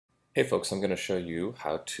Hey folks, I'm going to show you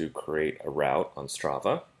how to create a route on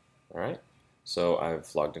Strava. All right, so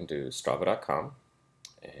I've logged into Strava.com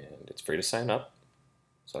and it's free to sign up,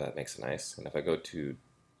 so that makes it nice. And if I go to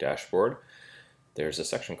Dashboard, there's a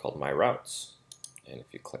section called My Routes. And if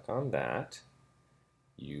you click on that,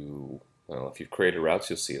 well, if you've created routes,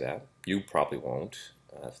 you'll see that. You probably won't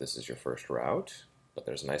if this is your first route, but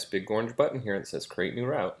there's a nice big orange button here that says Create New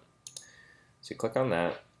Route. So you click on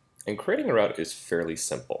that, and creating a route is fairly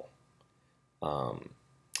simple.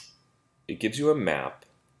 It gives you a map,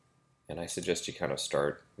 and I suggest you kind of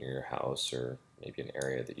start near your house or maybe an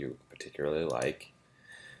area that you particularly like.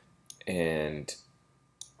 And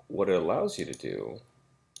what it allows you to do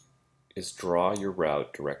is draw your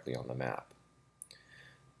route directly on the map.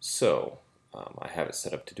 So I have it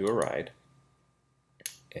set up to do a ride,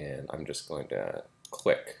 and I'm just going to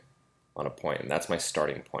click on a point, and that's my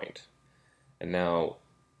starting point. And now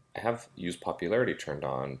I have use popularity turned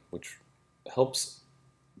on, which helps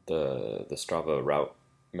the Strava route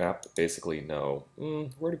map basically know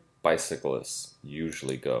where do bicyclists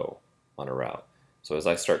usually go on a route. So as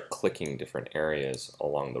I start clicking different areas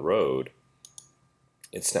along the road,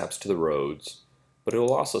 it snaps to the roads, but it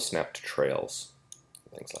will also snap to trails,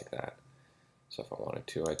 things like that. So if I wanted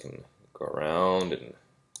to, I can go around and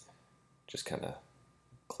just kind of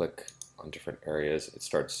click on different areas. It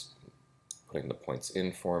starts putting the points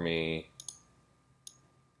in for me.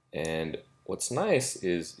 And what's nice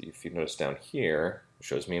is, if you notice down here, it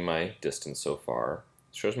shows me my distance so far.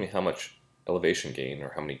 It shows me how much elevation gain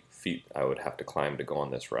or how many feet I would have to climb to go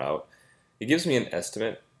on this route. It gives me an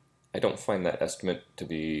estimate. I don't find that estimate to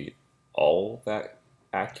be all that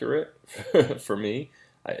accurate for me.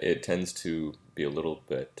 It tends to be a little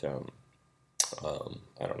bit,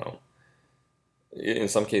 I don't know. In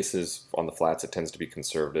some cases, on the flats, it tends to be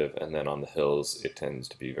conservative, and then on the hills, it tends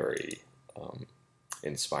to be very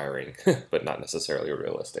inspiring, but not necessarily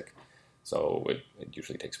realistic. So it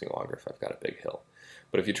usually takes me longer if I've got a big hill.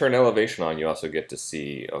 But if you turn elevation on, you also get to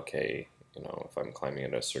see, okay, if I'm climbing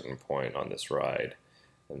at a certain point on this ride,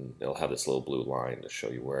 and it'll have this little blue line to show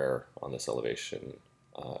you where on this elevation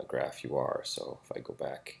graph you are. So if I go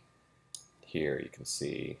back here, you can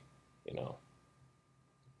see,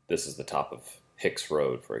 this is the top of Hicks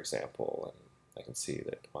Road, for example, and I can see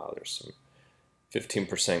that, wow, there's some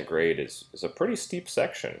 15% grade is a pretty steep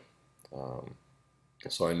section.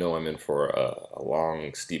 So I know I'm in for a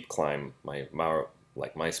long, steep climb. My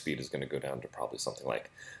speed is going to go down to probably something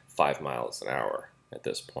like 5 miles an hour at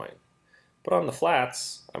this point. But on the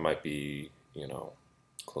flats, I might be,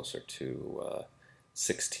 closer to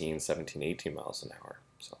 16, 17, 18 miles an hour,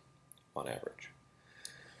 so on average.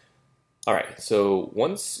 All right, so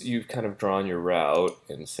once you've kind of drawn your route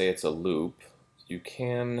and say it's a loop, you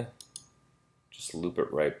can just loop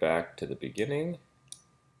it right back to the beginning.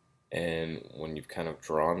 And when you've kind of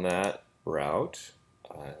drawn that route,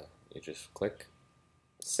 you just click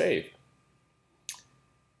Save.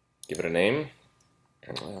 Give it a name.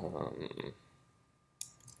 And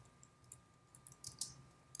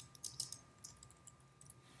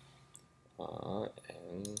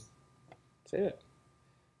save it.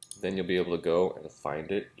 Then you'll be able to go and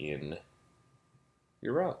find it in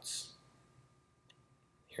your routes.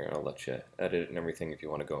 Here, I'll let you edit it and everything. If you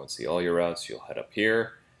want to go and see all your routes, you'll head up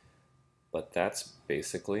here. But that's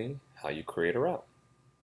basically how you create a route.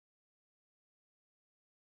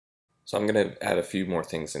 So I'm going to add a few more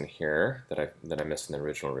things in here that I missed in the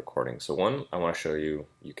original recording. So one, I want to show you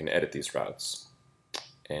can edit these routes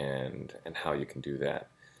and how you can do that.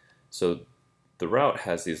 So the route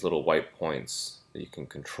has these little white points that you can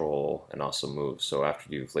control and also move. So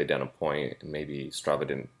after you've laid down a point and maybe Strava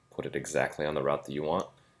didn't put it exactly on the route that you want,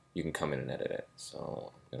 you can come in and edit it.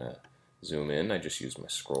 So I'm going to zoom in. I just use my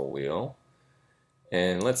scroll wheel.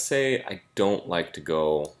 And let's say I don't like to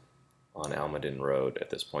go on Almaden Road at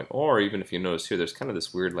this point. Or even if you notice here, there's kind of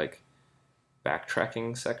this weird like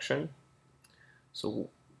backtracking section. So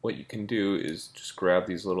what you can do is just grab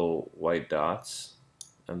these little white dots,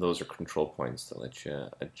 and those are control points that let you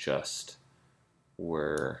adjust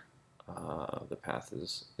where the path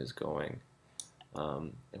is going.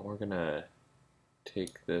 And we're going to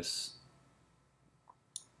take this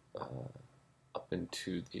up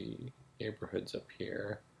into the neighborhoods up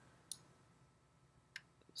here.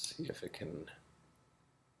 Let's see if we can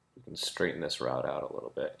straighten this route out a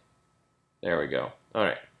little bit. There we go. All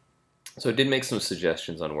right. So it did make some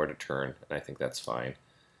suggestions on where to turn, and I think that's fine.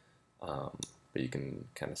 But you can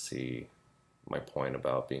kind of see my point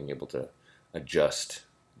about being able to adjust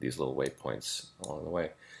these little waypoints along the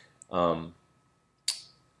way.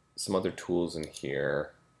 Some other tools in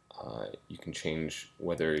here, you can change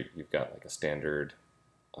whether you've got like a standard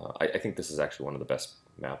I think this is actually one of the best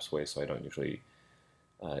maps ways, so I don't usually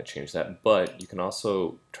change that. But you can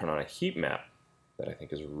also turn on a heat map that I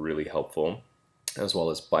think is really helpful, as well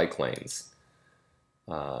as bike lanes.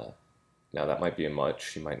 Now that might be a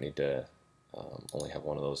much. You might need to only have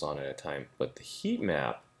one of those on at a time. But the heat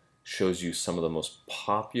map shows you some of the most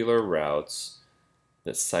popular routes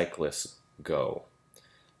that cyclists go.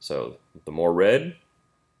 So the more red,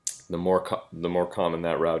 the more common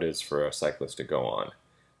that route is for a cyclist to go on.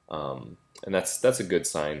 And that's a good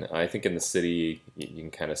sign. I think in the city you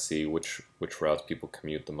can kind of see which routes people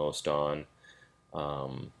commute the most on.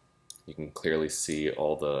 You can clearly see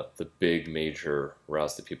all the big major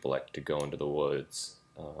routes that people like to go into the woods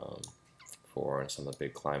for, and some of the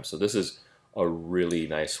big climbs. So this is a really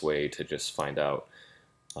nice way to just find out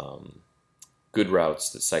good routes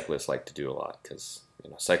that cyclists like to do a lot, because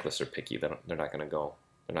cyclists are picky. They're not going to go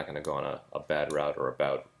on a bad route or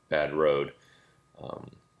a bad road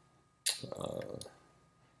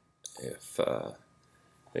if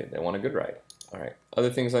they want a good ride. All right. Other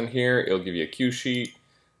things on here, it'll give you a cue sheet.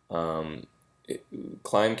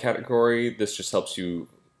 Climb category. This just helps you.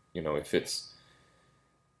 If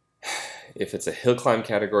it's a hill climb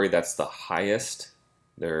category, that's the highest.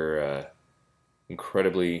 They're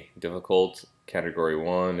incredibly difficult. Category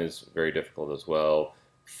 1 is very difficult as well.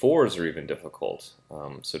 4s are even difficult.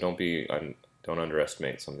 So don't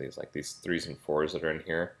underestimate some of these, like these 3s and 4s that are in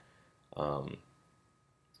here.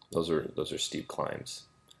 Those are steep climbs.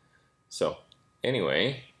 So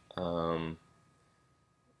anyway, turn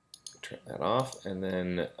that off, and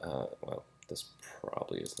then well, this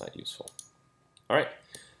probably is not useful. All right,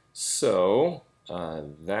 so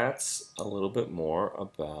that's a little bit more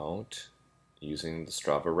about using the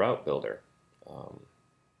Strava route builder.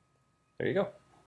 There you go.